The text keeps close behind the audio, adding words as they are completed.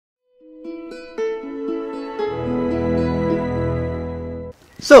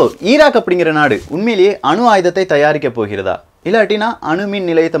So Iraq அப்படிங்கிற நாடு உண்மையிலேயே அணு ஆயுதத்தை தயாரிக்க போகிறதா இல்லாட்டினா அணுமின்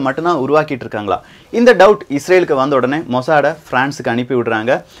நிலையத்தை மட்டும்தான் உருவாக்கிட்டு இருக்காங்களா? இந்த டவுட் இஸ்ரேலுக்கு வந்த உடனே மொசாடை பிரான்ஸுக்கு அனுப்பி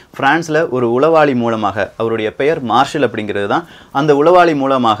விடுறாங்க. பிரான்ஸில் ஒரு உளவாளி மூலமாக, அவருடைய பெயர் மார்ஷல் அப்படிங்கிறது தான், அந்த உளவாளி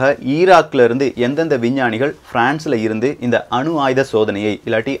மூலமாக ஈராக்ல இருந்து எந்தெந்த விஞ்ஞானிகள் பிரான்ஸில் இருந்து இந்த அணு ஆயுத சோதனையை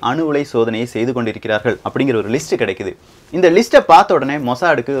இல்லாட்டி அணு உலை சோதனையை செய்து கொண்டிருக்கிறார்கள் அப்படிங்கிற ஒரு லிஸ்ட் கிடைக்குது. இந்த லிஸ்ட்டை பார்த்த உடனே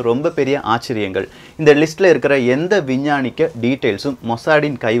மொசாடுக்கு ரொம்ப பெரிய ஆச்சரியங்கள். இந்த லிஸ்ட்டில் இருக்கிற எந்த விஞ்ஞானிக்க டீட்டெயில்ஸும்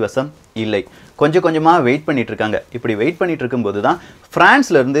மொசாடின் கைவசம் இல்லை. கொஞ்சம் கொஞ்சமாக வெயிட் பண்ணிட்டு இருக்காங்க. இப்படி வெயிட் பண்ணிட்டு இருக்கும்போது தான்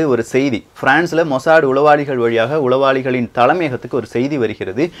பிரான்ஸ்லேருந்து ஒரு செய்தி, பிரான்ஸில் மொசாடு உளவாளிகள் வழியாக உளவாளிகளின் தலைமையகத்துக்கு ஒரு செய்தி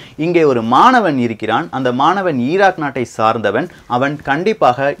வருகிறது. இங்கே ஒரு மாணவன் இருக்கிறான், அந்த மாணவன் ஈராக் நாட்டை சார்ந்தவன், அவன்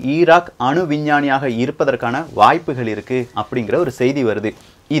கண்டிப்பாக ஈராக் அணு விஞ்ஞானியாக இருப்பதற்கான வாய்ப்புகள் இருக்குது அப்படிங்கிற ஒரு செய்தி வருது.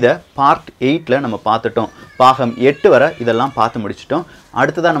 இதை பார்ட் 8ல் நம்ம பார்த்துட்டோம். பாகம் 8 வரை இதெல்லாம் பார்த்து முடிச்சிட்டோம்.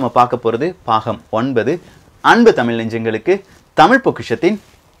 அடுத்ததான் நம்ம பார்க்க போகிறது பாகம் 9. அன்பு தமிழ் நெஞ்சங்களுக்கு தமிழ் பொக்கிஷத்தின்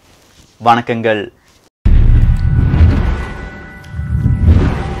வணக்கங்கள்.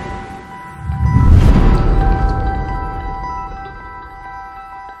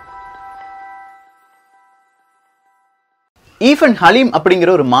 ஈஃபன் ஹலீம் அப்படிங்கிற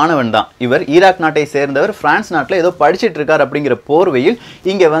ஒரு மாணவன் தான். இவர் ஈராக் நாட்டை சேர்ந்தவர். பிரான்ஸ் நாட்டில் ஏதோ படிச்சுட்டு இருக்கார் அப்படிங்கிற போர்வையில்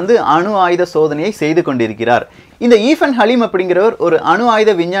இங்கே வந்து அணு ஆயுத சோதனையை செய்து கொண்டிருக்கிறார். இந்த ஈஃபன் ஹலீம் அப்படிங்கிறவர் ஒரு அணு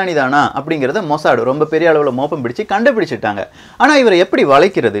ஆயுத விஞ்ஞானி தானா அப்படிங்கிறத மொசாடு ரொம்ப பெரிய அளவில் மோப்பம் பிடிச்சு கண்டுபிடிச்சிட்டாங்க. ஆனால் இவரை எப்படி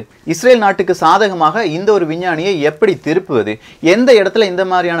வளைக்கிறது, இஸ்ரேல் நாட்டுக்கு சாதகமாக இந்த ஒரு விஞ்ஞானியை எப்படி திருப்புவது, எந்த இடத்துல இந்த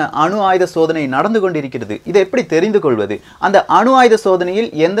மாதிரியான அணு ஆயுத சோதனை நடந்து கொண்டிருக்கிறது, இதை எப்படி தெரிந்து கொள்வது, அந்த அணு ஆயுத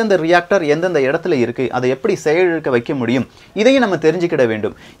சோதனையில் எந்தெந்த ரியாக்டர் எந்தெந்த இடத்துல இருக்கு, அதை எப்படி செயலிழக்க வைக்க முடியும், இதையும் நம்ம தெரிஞ்சுக்கிட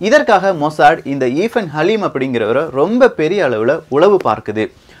வேண்டும். இதற்காக மொசாட் இந்த ஈஃபன் ஹலீம் அப்படிங்கிறவரை ரொம்ப பெரிய அளவில் உளவு பார்க்குது.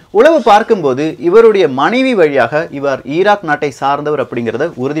 உளவு பார்க்கும்போது இவருடைய மனைவி வழியாக இவர் ஈராக் நாட்டை சார்ந்தவர் அப்படிங்கிறத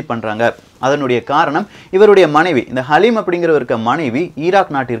உறுதி பண்றாங்க. அதனுடைய காரணம், இவருடைய மனைவி, இந்த ஹலீம் அப்படிங்கிறவருக்கு மனைவி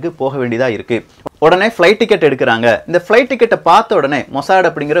ஈராக் நாட்டிற்கு போக வேண்டியதா இருக்கு. உடனே ஃப்ளைட் டிக்கெட் எடுக்கிறாங்க. இந்த ஃப்ளைட் டிக்கெட்டை பார்த்த உடனே மொசாட்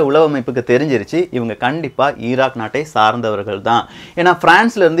அப்படிங்கிற உளவமைப்புக்கு தெரிஞ்சிருச்சு இவங்க கண்டிப்பா ஈராக் நாட்டை சார்ந்தவர்கள் தான். ஏன்னா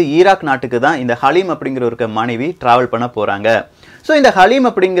பிரான்ஸ்ல இருந்து ஈராக் நாட்டுக்கு தான் இந்த ஹலீம் அப்படிங்கிறவருக்கு மனைவி டிராவல் பண்ண போறாங்க. ஸோ இந்த ஹலீம்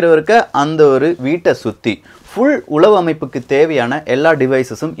அப்படிங்கிறவருக்கு அந்த ஒரு வீட்டை சுற்றி ஃபுல் உளவு அமைப்புக்கு தேவையான எல்லா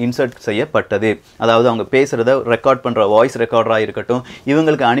டிவைசஸும் இன்சர்ட் செய்யப்பட்டது. அதாவது அவங்க பேசுகிறத ரெக்கார்ட் பண்ணுற வாய்ஸ் ரெக்கார்டராக இருக்கட்டும்,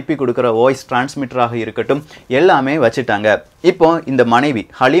 இவங்களுக்கு அனுப்பி கொடுக்குற வாய்ஸ் டிரான்ஸ்மிட்டராக இருக்கட்டும், எல்லாமே வச்சுட்டாங்க. இப்போ இந்த மனைவி,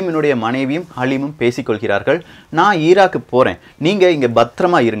 ஹலீமினுடைய மனைவியும் ஹலீமும் பேசிக்கொள்கிறார்கள். நான் ஈராக்கு போகிறேன், நீங்கள் இங்கே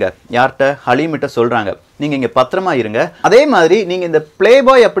பத்திரமா இருங்க. யார்கிட்ட? ஹலீமிட்ட சொல்கிறாங்க, நீங்கள் இங்கே பத்திரமா இருங்க. அதே மாதிரி நீங்கள் இந்த பிளே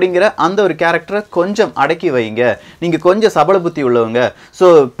பாய் அப்படிங்கிற அந்த ஒரு கேரக்டரை கொஞ்சம் அடக்கி வைங்க, நீங்கள் கொஞ்சம் சபல புத்தி உள்ளவங்க, ஸோ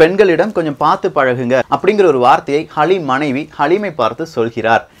பெண்களிடம் கொஞ்சம் பார்த்து பழகுங்க அப்படிங்கிற ஒரு வார்த்தையை ஹலீம் மனைவி ஹலீமை பார்த்து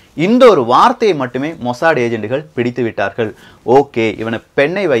சொல்கிறார். இந்த ஒரு வார்த்தையை மட்டுமே மொசாட் ஏஜென்ட்டுகள் பிடித்து விட்டார்கள். ஓகே, இவனை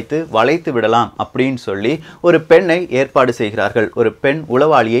பெண்ணை வைத்து வளைத்து விடலாம் அப்படின்னு சொல்லி ஒரு பெண்ணை ஏற்பாடு செய்கிறார்கள், ஒரு பெண்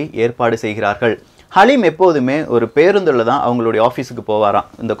உளவாளியை ஏற்பாடு செய்கிறார்கள். ஹலீம் எப்போதுமே ஒரு பேருந்தில் தான் அவங்களுடைய ஆஃபீஸுக்கு போவாராம்.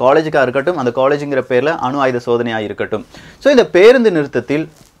 இந்த காலேஜுக்காக இருக்கட்டும், அந்த காலேஜுங்கிற பேரில் அணு ஆயுத சோதனையாக இருக்கட்டும். ஸோ இந்த பேருந்து நிறுத்தத்தில்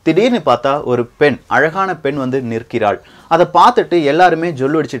திடீர்னு பார்த்தா ஒரு பெண், அழகான பெண் வந்து நிற்கிறாள். அதை பார்த்துட்டு எல்லாருமே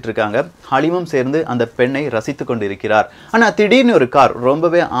ஜொல்லடிச்சிட்டு இருக்காங்க. ஹலீமும் சேர்ந்து அந்த பெண்ணை ரசித்து கொண்டு இருக்கிறார். ஆனால் திடீர்னு ஒரு கார்,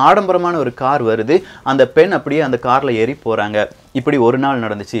 ரொம்பவே ஆடம்பரமான ஒரு கார் வருது. அந்த பெண் அப்படியே அந்த காரில் ஏறி போகிறாங்க. இப்படி ஒரு நாள்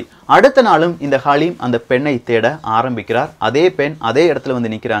நடந்துச்சு. அடுத்த நாளும் இந்த ஹலீம் அந்த பெண்ணை தேட ஆரம்பிக்கிறார். அதே பெண் அதே இடத்துல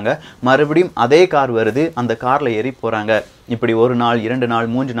வந்து நிற்கிறாங்க. மறுபடியும் அதே கார் வருது, அந்த காரில் ஏறி போகிறாங்க. இப்படி ஒரு நாள், 2 நாள்,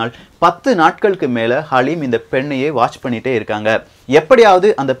 3 நாள், 10 நாட்களுக்கு மேலே ஹலீம் இந்த பெண்ணையே வாட்ச் பண்ணிட்டே இருக்காங்க. எப்படியாவது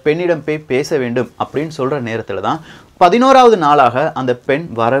அந்த பெண்ணிடம் போய் பேச வேண்டும் அப்படின்னு சொல்கிற நேரத்தில் தான் 11வது நாளாக அந்த பெண்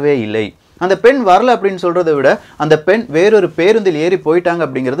வரவே இல்லை. அந்த பெண் வரல அப்படின்னு சொல்கிறத விட அந்த பெண் வேறொரு பேருந்தில் ஏறி போயிட்டாங்க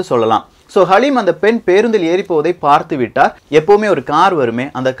அப்படிங்கிறது சொல்லலாம். ஸோ ஹலீம் அந்த பெண் பேருந்தில் ஏறி போவதை பார்த்து விட்டார். எப்போவுமே ஒரு கார் வருமே,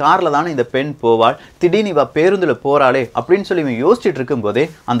 அந்த காரில் தானே இந்த பெண் போவாள், திடீர்னு இவ பேருந்தில் போகிறாளே அப்படின்னு சொல்லி இவன் யோசிச்சுட்டு இருக்கும்போதே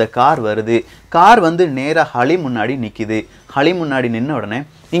அந்த கார் வருது. கார் வந்து நேராக ஹலீம் முன்னாடி நிற்கிது. ஹலீம் முன்னாடி நின்ன உடனே,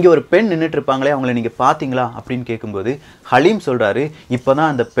 இங்கே ஒரு பெண் நின்றுட்டு இருப்பாங்களே, அவங்கள நீங்கள் பார்த்தீங்களா அப்படின்னு கேட்கும்போது ஹலீம் சொல்கிறாரு, இப்போ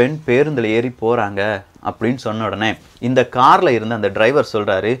தான் அந்த பெண் பேருந்தில் ஏறி போகிறாங்க அப்படின்னு சொன்ன உடனே இந்த காரில் இருந்த அந்த டிரைவர்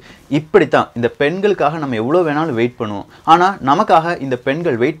சொல்கிறாரு, இப்படித்தான் இந்த பெண்களுக்காக நம்ம எவ்வளோ வேணாலும் வெயிட் பண்ணுவோம், ஆனால் நமக்காக இந்த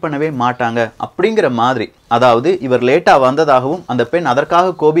பெண்கள் வெயிட் பண்ணவே மாட்டாங்க அப்படிங்கிற மாதிரி. அதாவது இவர் லேட்டாக வந்ததாகவும் அந்த பெண்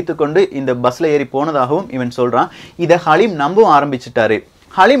அதற்காக கோபித்து கொண்டு இந்த பஸ்ஸில் ஏறி போனதாகவும் இவன் சொல்கிறான். இதை ஹலீம் நம்பவும் ஆரம்பிச்சிட்டாரு.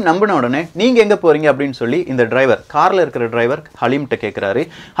 ஹலீம் நம்பின உடனே நீங்கள் எங்கே போகிறீங்க அப்படின்னு சொல்லி இந்த டிரைவர், காரில் இருக்கிற டிரைவர் ஹலீம்கிட்ட கேட்குறாரு.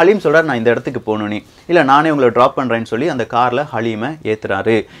 ஹலீம் சொல்கிறார், நான் இந்த இடத்துக்கு போகணும், இல்லை நானே உங்களை ட்ராப் பண்ணுறேன்னு சொல்லி அந்த காரில் ஹலீமை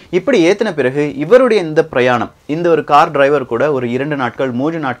ஏற்றுறாரு. இப்படி ஏற்றின பிறகு இவருடைய இந்த பிரயாணம் இந்த ஒரு கார் டிரைவர் கூட ஒரு 2 நாட்கள்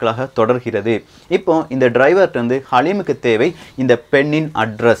 3 நாட்களாக தொடர்கிறது. இப்போ இந்த டிரைவர்கிட்ட வந்து ஹலீமுக்கு தேவை இந்த பெண்ணின்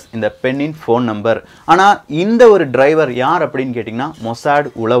அட்ரஸ், இந்த பெண்ணின் ஃபோன் நம்பர். ஆனால் இந்த ஒரு டிரைவர் யார் அப்படின்னு கேட்டிங்கன்னா மொசாட்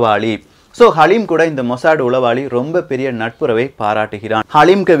உளவாளி. ஸோ ஹலீம் கூட இந்த மொசாட் உளவாளி ரொம்ப பெரிய நட்புறவை பாராட்டுகிறான்.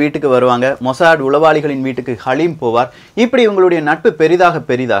 ஹலீம்க்கு வீட்டுக்கு வருவாங்க, மொசாட் உளவாளிகளின் வீட்டுக்கு ஹலீம் போவார். இப்படி இவங்களுடைய நட்பு பெரிதாக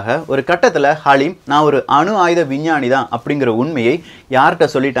பெரிதாக ஒரு கட்டத்தில் ஹலீம் நான் ஒரு அணு ஆயுத விஞ்ஞானி தான் அப்படிங்கிற உண்மையை யார்கிட்ட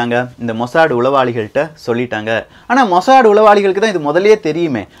சொல்லிட்டாங்க? இந்த மொசாட் உளவாளிகள்கிட்ட சொல்லிட்டாங்க. ஆனால் மொசாட் உளவாளிகளுக்கு தான் இது முதல்லயே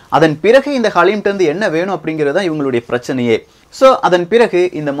தெரியுமே. அதன் பிறகு இந்த ஹலீம்கிட்ட இருந்து என்ன வேணும் அப்படிங்கிறது தான் இவங்களுடைய பிரச்சனையே. ஸோ அதன் பிறகு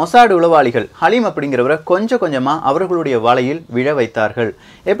இந்த மொசாட் உளவாளிகள் ஹலீம் அப்படிங்கிறவரை கொஞ்சம் கொஞ்சமாக அவர்களுடைய வலையில் விழ வைத்தார்கள்.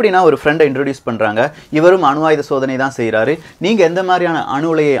 எப்படின்னா ஒரு ஃப்ரெண்டை இன்ட்ரடியூஸ் பண்ணுறாங்க, இவரும் அணு ஆயுத சோதனை தான் செய்கிறாரு, நீங்கள் எந்த மாதிரியான அணு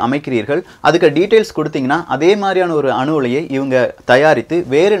உலையை அமைக்கிறீர்கள், அதுக்கு டீட்டெயில்ஸ் கொடுத்தீங்கன்னா அதே மாதிரியான ஒரு அணு உலையை இவங்க தயாரித்து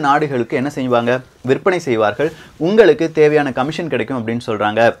வேறு நாடுகளுக்கு என்ன செய்வாங்க, விற்பனை செய்வார்கள், உங்களுக்கு தேவையான கமிஷன் கிடைக்கும் அப்படின்னு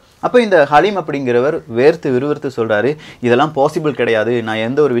சொல்கிறாங்க. அப்போ இந்த ஹலீம் அப்படிங்கிறவர் வேர்த்து விறுவிறுத்து சொல்கிறாரு, இதெல்லாம் பாசிபிள் கிடையாது, நான்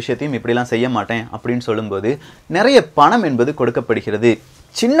எந்த ஒரு விஷயத்தையும் இப்படிலாம் செய்ய மாட்டேன் அப்படின்னு சொல்லும்போது நிறைய பணம் என்பது கொடுக்கப்படுகிறது.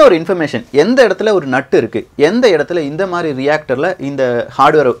 சின்ன ஒரு இன்ஃபர்மேஷன், எந்த இடத்துல ஒரு நட்டு இருக்குது, எந்த இடத்துல இந்த மாதிரி ரியாக்டரில் இந்த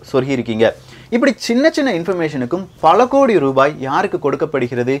ஹார்ட்வேரை சொருகியிருக்கீங்க, இப்படி சின்ன சின்ன இன்ஃபர்மேஷனுக்கும் பல கோடி ரூபாய் யாருக்கு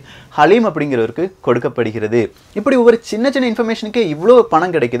கொடுக்கப்படுகிறது? ஹலீம் அப்படிங்கிறவருக்கு கொடுக்கப்படுகிறது. இப்படி ஒவ்வொரு சின்ன சின்ன இன்ஃபர்மேஷனுக்கே இவ்வளோ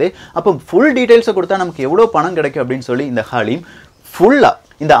பணம் கிடைக்குது, அப்போ ஃபுல் டீட்டெயில்ஸை கொடுத்தா நமக்கு எவ்வளோ பணம் கிடைக்கும் அப்படின்னு சொல்லி இந்த ஹலீம் ஃபுல்லாக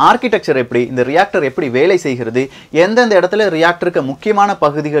இந்த ஆர்கிடெக்சர் எப்படி, இந்த ரியாக்டர் எப்படி வேலை செய்கிறது, எந்தெந்த இடத்துல ரியாக்டருக்கு முக்கியமான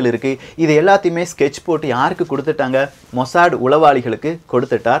பகுதிகள் இருக்குது, இது எல்லாத்தையுமே ஸ்கெட்ச் போட்டு யாருக்கு கொடுத்துட்டாங்க? மொசாட் உளவாளிகளுக்கு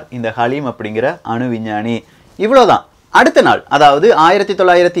கொடுத்துட்டார் இந்த ஹலீம் அப்படிங்கிற அணு விஞ்ஞானி. இவ்வளோதான். அடுத்த நாள், அதாவது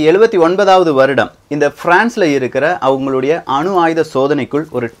 1979 வருடம், இந்த பிரான்ஸ்ல இருக்கிற அவங்களுடைய அணு ஆயுத சோதனைக்குள்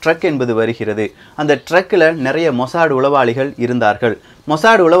ஒரு ட்ரக் என்பது வருகிறது. அந்த ட்ரக்கில் நிறைய மொசாட் உளவாளிகள் இருந்தார்கள்.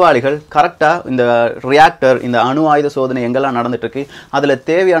 மொசாட் உளவாளிகள் கரெக்டாக இந்த ரியாக்டர், இந்த அணு ஆயுத சோதனை எங்கெல்லாம் நடந்துட்டு இருக்கு அதில்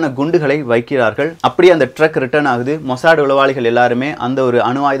தேவையான குண்டுகளை வைக்கிறார்கள். அப்படியே அந்த ட்ரக் ரிட்டர்ன் ஆகுது. மொசாட் உளவாளிகள் எல்லாருமே அந்த ஒரு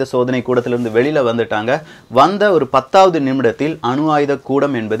அணு ஆயுத சோதனை கூடத்திலிருந்து வெளியில் வந்துட்டாங்க. வந்த ஒரு 10வது நிமிடத்தில் அணு ஆயுத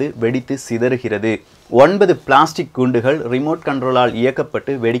கூடம் என்பது வெடித்து சிதறுகிறது. 9 பிளாஸ்டிக் குண்டுகள் ரிமோட் கண்ட்ரோலால்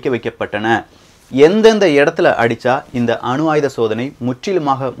இயக்கப்பட்டு வெடிக்க வைக்கப்பட்டன. எந்தெந்த இடத்துல அடித்தா இந்த அணு ஆயுத சோதனை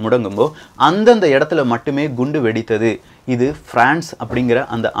முற்றிலுமாக முடங்கும்போ அந்தந்த இடத்துல மட்டுமே குண்டு வெடித்தது. இது பிரான்ஸ் அப்படிங்கிற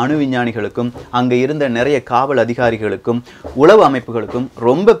அந்த அணு விஞ்ஞானிகளுக்கும் அங்கே இருந்த நிறைய காவல் அதிகாரிகளுக்கும் உளவு அமைப்புகளுக்கும்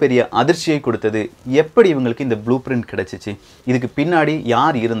ரொம்ப பெரிய அதிர்ச்சியை கொடுத்தது. எப்படி இவங்களுக்கு இந்த ப்ளூ பிரிண்ட் கிடைச்சிச்சு, இதுக்கு பின்னாடி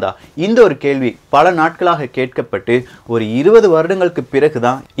யார் இருந்தா, இந்த ஒரு கேள்வி பல நாட்களாக கேட்கப்பட்டு ஒரு 20 வருடங்களுக்கு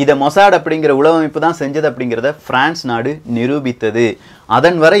பிறகுதான் இதை மொசாட் அப்படிங்கிற உளவு அமைப்பு தான் செஞ்சது அப்படிங்கிறத பிரான்ஸ் நாடு நிரூபித்தது.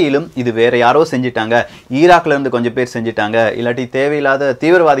 அதன் வரையிலும் இது வேற யாரோ செஞ்சிட்டாங்க, ஈராக்ல இருந்து கொஞ்சம் பேர் செஞ்சிட்டாங்க, இல்லாட்டி தேவையில்லாத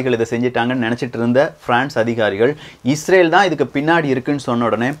தீவிரவாதிகள் இதை செஞ்சிட்டாங்கன்னு நினைச்சிட்டு இருந்த பிரான்ஸ் அதிகாரிகள் இஸ்ரேல் தான் இதுக்கு பின்னாடி இருக்குன்னு சொன்ன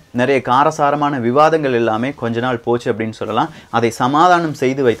உடனே நிறைய காரசாரமான விவாதங்கள் எல்லாமே கொஞ்ச நாள் போச்சு அப்படின்னு சொல்லலாம். அதை சமாதானம்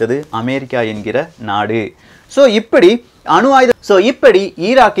செய்து வைத்தது அமெரிக்கா என்கிற நாடு. இப்படி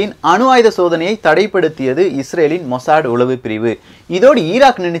ஈராக்கின் அணு ஆயுத சோதனையை தடைப்படுத்தியது இஸ்ரேலின் மொசாட் உளவு பிரிவு. இதோடு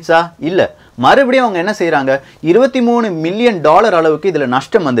ஈராக் நினைச்சா இல்ல, மறுபடியும் அவங்க என்ன செய்யறாங்க, $23 மில்லியன் அளவுக்கு இதுல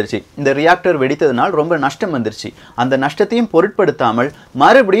நஷ்டம் வந்துருச்சு. இந்த ரியாக்டர் வெடித்ததுனால் ரொம்ப நஷ்டம் வந்துருச்சு. அந்த நஷ்டத்தையும் பொருட்படுத்தாமல்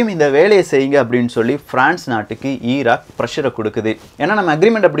மறுபடியும் இந்த வேலையை செய்யுங்க அப்படின்னு சொல்லி பிரான்ஸ் நாட்டுக்கு ஈராக் பிரஷரை கொடுக்குது. ஏன்னா நம்ம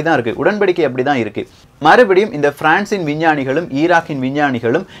அக்ரிமெண்ட் அப்படிதான் இருக்கு, உடன்படிக்கை அப்படிதான் இருக்கு. மறுபடியும் இந்த பிரான்சின் விஞ்ஞானிகளும் ஈராக்கின்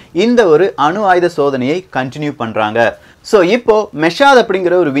விஞ்ஞானிகளும் இந்த ஒரு அணு ஆயுத சோதனையை கண்டினியூ பண்றாங்க. ஸோ இப்போ மெஷாத்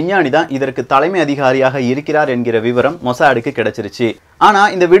அப்படிங்கிற ஒரு விஞ்ஞானி தான் இதற்கு தலைமை அதிகாரியாக இருக்கிறார் என்கிற விவரம் மொசாடுக்கு கிடைச்சிருச்சு.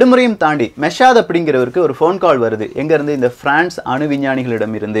 ஆனால் இந்த விடுமுறையும் தாண்டி மெஷாத் அப்படிங்கிறவருக்கு ஒரு ஃபோன் கால் வருது. எங்கேருந்து? இந்த பிரான்ஸ் அணு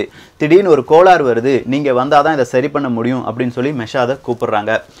விஞ்ஞானிகளிடம் இருந்து. திடீர்னு ஒரு கோளாறு வருது, நீங்கள் வந்தால் தான் இதை சரி பண்ண முடியும் அப்படின்னு சொல்லி மெஷாதை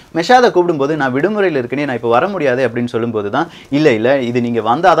கூப்பிடுறாங்க. மெஷாதை கூப்பிடும்போது நான் விடுமுறையில் இருக்கேனே, நான் இப்போ வர முடியாது அப்படின்னு சொல்லும்போது தான் இல்லை இது நீங்கள்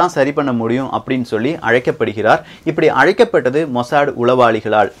வந்தால் தான் சரி பண்ண முடியும் அப்படின்னு சொல்லி அழைக்கப்படுகிறார். இப்படி அழைக்கப்பட்டது மொசாட்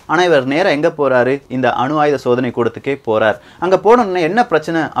உளவாளிகளால். ஆனால் இவர் நேராக எங்கே போகிறாரு? இந்த அணு ஆயுத சோதனை கூடத்துக்கே போறார். அங்க போனோம்னா என்ன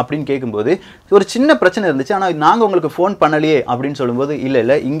பிரச்சனை அப்படின்னு கேட்கும்போது ஒரு சின்ன பிரச்சனை இருந்துச்சு, ஆனா நாங்க உங்களுக்கு ஃபோன் பண்ணலையே அப்படின்னு சொல்லும்போது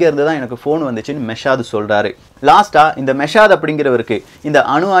இல்ல இங்க இருந்து தான் எனக்கு ஃபோன் வந்துச்சுன்னு மெஷாத் சொல்றாரு. லாஸ்டா இந்த மெஷாத் அப்படிங்கிறவருக்கு இந்த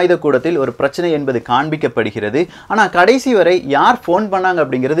அணு ஆயுத கூடத்தில் ஒரு பிரச்சனை என்பது காண்பிக்கப்படுகிறது. ஆனா கடைசி வரை யார் ஃபோன் பண்ணாங்க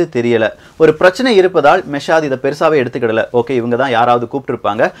அப்படிங்கிறது தெரியல. ஒரு பிரச்சனை இருப்பதால் மெஷாத் இதை பெருசாவே எடுத்துக்கிடல. ஓகே, இவங்க தான் யாராவது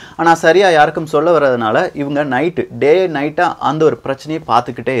கூப்பிட்டுருப்பாங்க. ஆனா சரியா யாருக்கும் சொல்ல வர்றதுனால இவங்க நைட்டா அந்த ஒரு பிரச்சனையை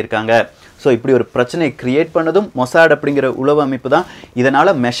பார்த்துக்கிட்டே இருக்காங்க. ஸோ இப்படி ஒரு பிரச்சனையை கிரியேட் பண்ணதும் மொசாட் அப்படிங்கிற உளவு அமைப்பு தான்.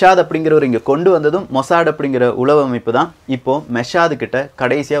 இதனால மெஷாத் அப்படிங்கிறவர் இங்கே கொண்டு வந்ததும் மொசாட் அப்படிங்கிற உளவு அமைப்பு தான். இப்போ மெஷாது கிட்ட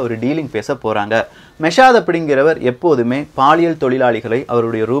கடைசியாக ஒரு டீலிங் பேச போறாங்க. மெஷாத் அப்படிங்கிறவர் எப்போதுமே பாலியல் தொழிலாளிகளை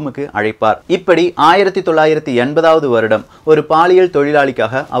அவருடைய ரூமுக்கு அழைப்பார். இப்படி 1980 வருடம் ஒரு பாலியல்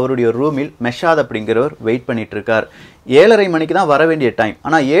தொழிலாளிக்காக அவருடைய ரூமில் மெஷாத் அப்படிங்கிறவர் வெயிட் பண்ணிட்டு இருக்கார். 7:30 மணிக்கு தான் வர வேண்டிய டைம்.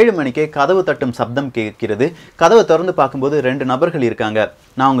 ஆனால் 7 மணிக்கே கதவு தட்டும் சப்தம் கேட்கிறது. கதவை திறந்து பார்க்கும்போது 2 நபர்கள் இருக்காங்க.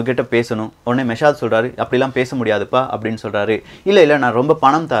 நான் உங்ககிட்ட பேசணும். உடனே மெஷாத் சொல்றாரு, அப்படிலாம் பேச முடியாதுப்பா அப்படின்னு சொல்றாரு. இல்லை நான் ரொம்ப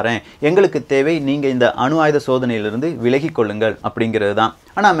பணம் தரேன், எங்களுக்கு தேவை நீங்க இந்த அணு ஆயுத சோதனையிலிருந்து விலகி கொள்ளுங்கள் அப்படிங்கிறது தான்.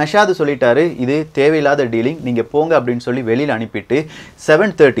 ஆனால் மெஷாது சொல்லிட்டாரு இது தேவையில்லாத டீலிங், நீங்கள் போங்க அப்படின்னு சொல்லி வெளியில் அனுப்பிட்டு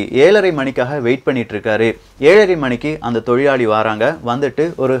 7:30 7:30 மணிக்காக வெயிட் பண்ணிட்டு இருக்காரு. 7:30 மணிக்கு அந்த தொழிலாளி வராங்க. வந்துட்டு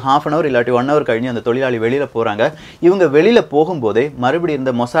ஒரு ½ அன் அவர் இல்லாட்டி 1 ஹவர் கழிஞ்சு அந்த தொழிலாளி வெளியில் போகிறாங்க. இவங்க வெளியில் போகும்போதே மறுபடியும்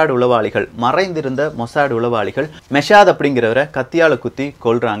இருந்த மொசாட் உளவாளிகள், மறைந்திருந்த மொசாட் உளவாளிகள் மெஷாத் அப்படிங்கிறவரை கத்தியால குத்தி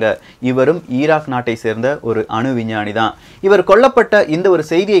கொல்றாங்க. இவரும் ஈராக் நாட்டை சேர்ந்த ஒரு அணு விஞ்ஞானி தான். இவர் கொல்லப்பட்ட இந்த ஒரு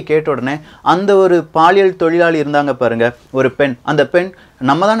செய்தியை கேட்ட உடனே அந்த ஒரு பாலியல் தொழிலாளி இருந்தாங்க பாருங்க, ஒரு பெண், அந்த பெண்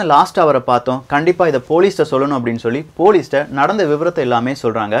நம்ம தானே லாஸ்ட் அவரை பார்த்தோம், கண்டிப்பா இதை போலீஸ்ட சொல்லணும் அப்படின்னு சொல்லி போலீஸ்ட நடந்த விவரத்தை எல்லாமே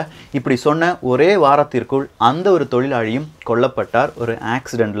சொல்றாங்க. இப்படி சொன்ன ஒரே வாரத்திற்குள் அந்த ஒரு தொழிலாளியும் கொல்லப்பட்டார் ஒரு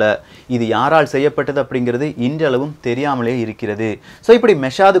ஆக்சிடென்ட்ல. இது யாரால் செய்யப்பட்டது அப்படிங்கிறது இன்றளவும் தெரியாமலே இருக்கிறது. ஸோ இப்படி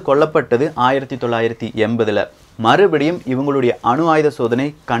மெஷாது கொல்லப்பட்டது 1980ல். மறுபடியும் இவங்களுடைய அணு ஆயுத சோதனை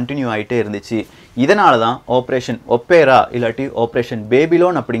கண்டினியூ ஆகிட்டே இருந்துச்சு. இதனால தான் ஆப்ரேஷன் ஒப்பேரா இல்லாட்டி ஆப்ரேஷன்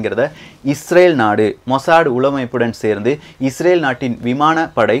பேபிலோன் அப்படிங்கிறத இஸ்ரேல் நாடு மொசாட் உளமைப்புடன் சேர்ந்து இஸ்ரேல் நாட்டின்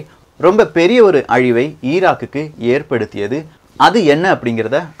விமானப்படை ரொம்ப பெரிய ஒரு அழிவை ஈராக்குக்கு ஏற்படுத்தியது. அது என்ன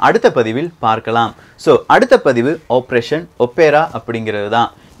அப்படிங்கிறத அடுத்த பதிவில் பார்க்கலாம். ஸோ அடுத்த பதிவு ஆப்ரேஷன் ஒப்பேரா அப்படிங்கிறது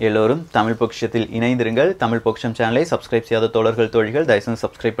தான். எல்லோரும் தமிழ் பொக்கிஷத்தில் இணைந்திருங்கள். தமிழ் பொக்கிஷம் சேனலை சப்ஸ்கிரைப் செய்யாத தோழர்கள் தோழிகள் தயவுசெய்து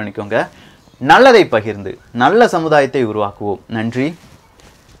சப்ஸ்கிரைப் பண்ணிக்கோங்க. நல்லதை பகிர்ந்து நல்ல சமுதாயத்தை உருவாக்குவோம். நன்றி,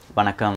 வணக்கம்.